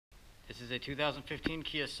This is a 2015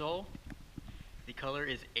 Kia Soul. The color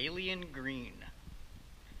is Alien Green.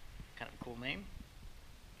 Kind of a cool name.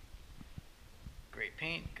 Great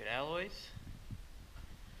paint, good alloys.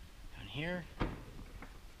 Down here,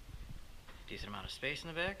 decent amount of space in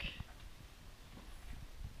the back.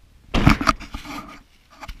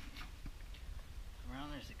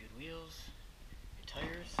 Around there's the good wheels, your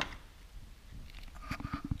tires.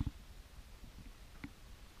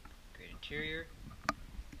 Great interior.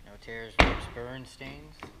 No tears, rips, burns,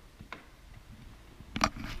 stains.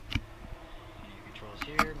 And your controls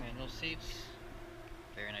here, manual seats.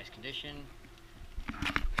 Very nice condition.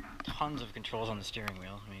 Tons of controls on the steering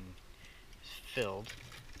wheel. I mean, it's filled.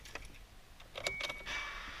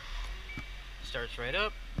 Starts right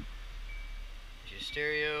up. There's your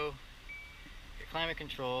stereo, your climate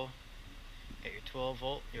control. Got your 12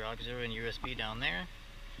 volt, your auxiliary and USB down there.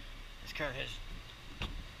 This car has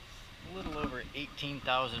a little over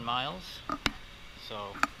 18,000 miles, so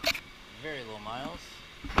very low miles.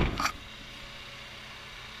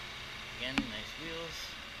 Again, nice wheels.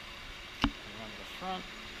 Run to the front.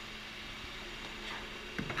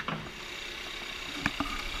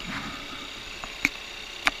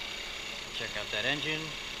 Check out that engine.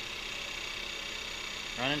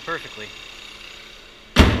 Running perfectly.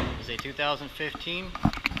 This is a 2015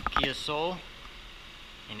 Kia Soul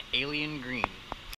in Alien Green.